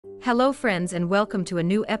Hello friends and welcome to a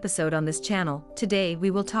new episode on this channel. Today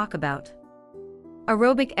we will talk about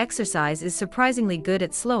aerobic exercise is surprisingly good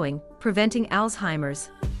at slowing, preventing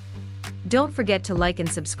Alzheimer's. Don't forget to like and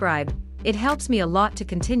subscribe, it helps me a lot to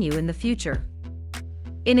continue in the future.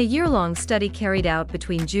 In a year-long study carried out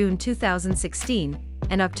between June 2016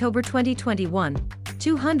 and October 2021,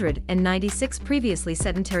 296 previously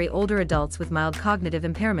sedentary older adults with mild cognitive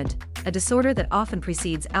impairment, a disorder that often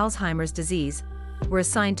precedes Alzheimer's disease, were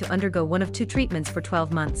assigned to undergo one of two treatments for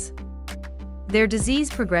 12 months. Their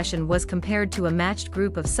disease progression was compared to a matched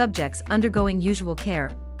group of subjects undergoing usual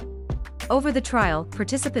care. Over the trial,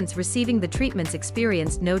 participants receiving the treatments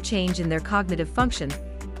experienced no change in their cognitive function,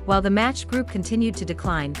 while the matched group continued to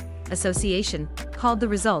decline. Association called the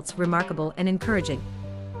results remarkable and encouraging.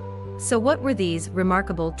 So what were these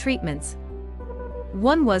remarkable treatments?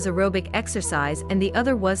 One was aerobic exercise and the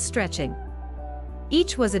other was stretching.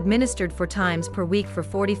 Each was administered 4 times per week for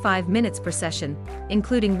 45 minutes per session,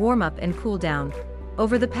 including warm-up and cool-down.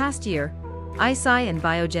 Over the past year, Eisai and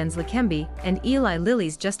Biogen's Leqembi and Eli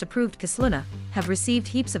Lilly's just-approved Kisunla have received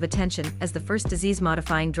heaps of attention as the first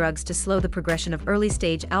disease-modifying drugs to slow the progression of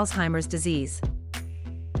early-stage Alzheimer's disease.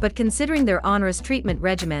 But considering their onerous treatment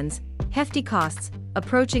regimens, hefty costs,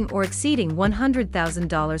 approaching or exceeding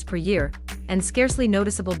 $100,000 per year, and scarcely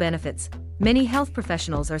noticeable benefits, many health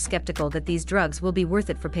professionals are skeptical that these drugs will be worth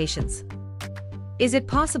it for patients. Is it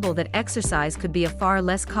possible that exercise could be a far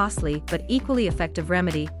less costly but equally effective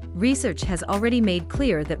remedy? Research has already made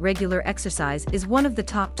clear that regular exercise is one of the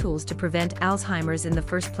top tools to prevent Alzheimer's in the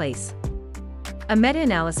first place. A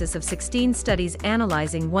meta-analysis of 16 studies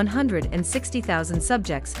analyzing 160,000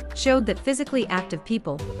 subjects showed that physically active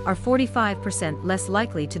people are 45% less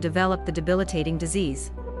likely to develop the debilitating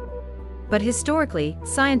disease. But historically,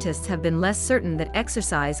 scientists have been less certain that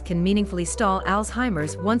exercise can meaningfully stall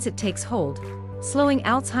Alzheimer's once it takes hold. Slowing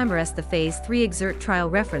Alzheimer's. The Phase 3 EXERT trial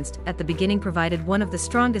referenced at the beginning provided one of the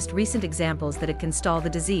strongest recent examples that it can stall the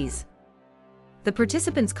disease. The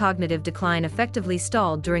participants' cognitive decline effectively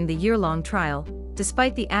stalled during the year-long trial,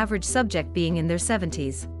 despite the average subject being in their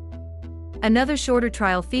 70s. Another shorter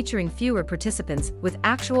trial featuring fewer participants with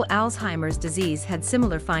actual Alzheimer's disease had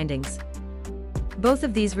similar findings. Both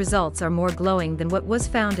of these results are more glowing than what was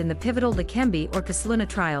found in the pivotal Leqembi or Kisunla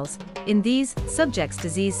trials. In these, subjects'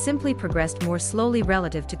 disease simply progressed more slowly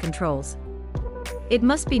relative to controls. It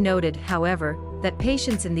must be noted, however, that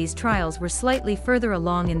patients in these trials were slightly further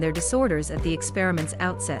along in their disorders at the experiment's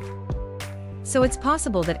outset. So it's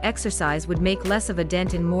possible that exercise would make less of a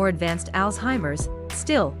dent in more advanced Alzheimer's.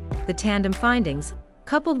 Still, the tandem findings,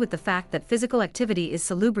 coupled with the fact that physical activity is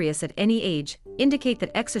salubrious at any age, indicate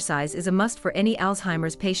that exercise is a must for any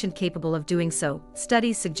Alzheimer's patient capable of doing so.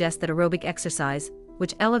 Studies suggest that aerobic exercise,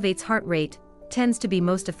 which elevates heart rate, tends to be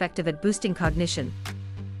most effective at boosting cognition.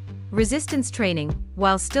 Resistance training,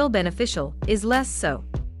 while still beneficial, is less so.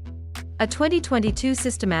 A 2022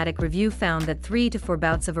 systematic review found that 3 to 4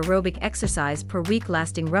 bouts of aerobic exercise per week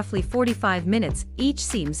lasting roughly 45 minutes each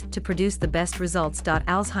seems to produce the best results.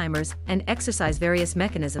 Alzheimer's and exercise. Various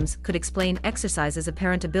mechanisms could explain exercise's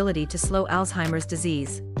apparent ability to slow Alzheimer's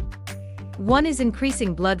disease. One is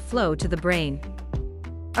increasing blood flow to the brain.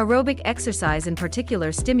 Aerobic exercise in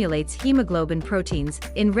particular stimulates hemoglobin proteins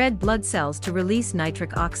in red blood cells to release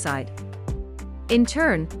nitric oxide. In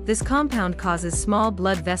turn, this compound causes small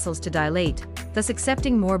blood vessels to dilate, thus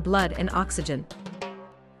accepting more blood and oxygen.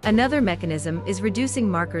 Another mechanism is reducing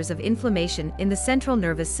markers of inflammation in the central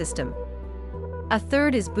nervous system. A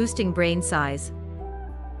third is boosting brain size.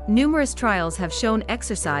 Numerous trials have shown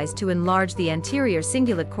exercise to enlarge the anterior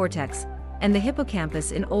cingulate cortex and the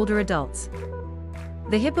hippocampus in older adults.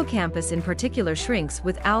 The hippocampus in particular shrinks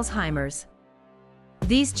with Alzheimer's.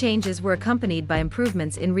 These changes were accompanied by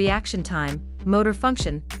improvements in reaction time, motor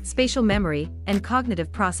function, spatial memory, and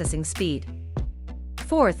cognitive processing speed.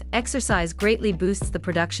 Fourth, exercise greatly boosts the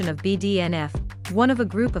production of BDNF, one of a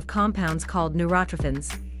group of compounds called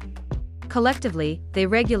neurotrophins. Collectively, they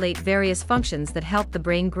regulate various functions that help the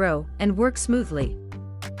brain grow and work smoothly.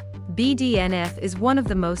 BDNF is one of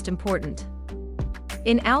the most important.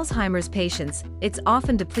 In Alzheimer's patients, it's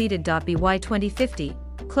often depleted. By 2050,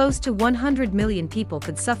 close to 100 million people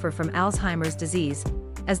could suffer from Alzheimer's disease,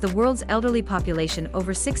 as the world's elderly population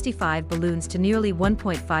over 65 balloons to nearly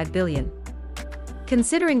 1.5 billion.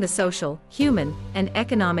 Considering the social, human, and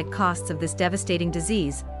economic costs of this devastating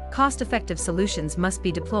disease, cost-effective solutions must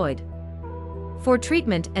be deployed. For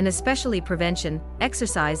treatment and especially prevention,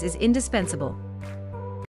 exercise is indispensable.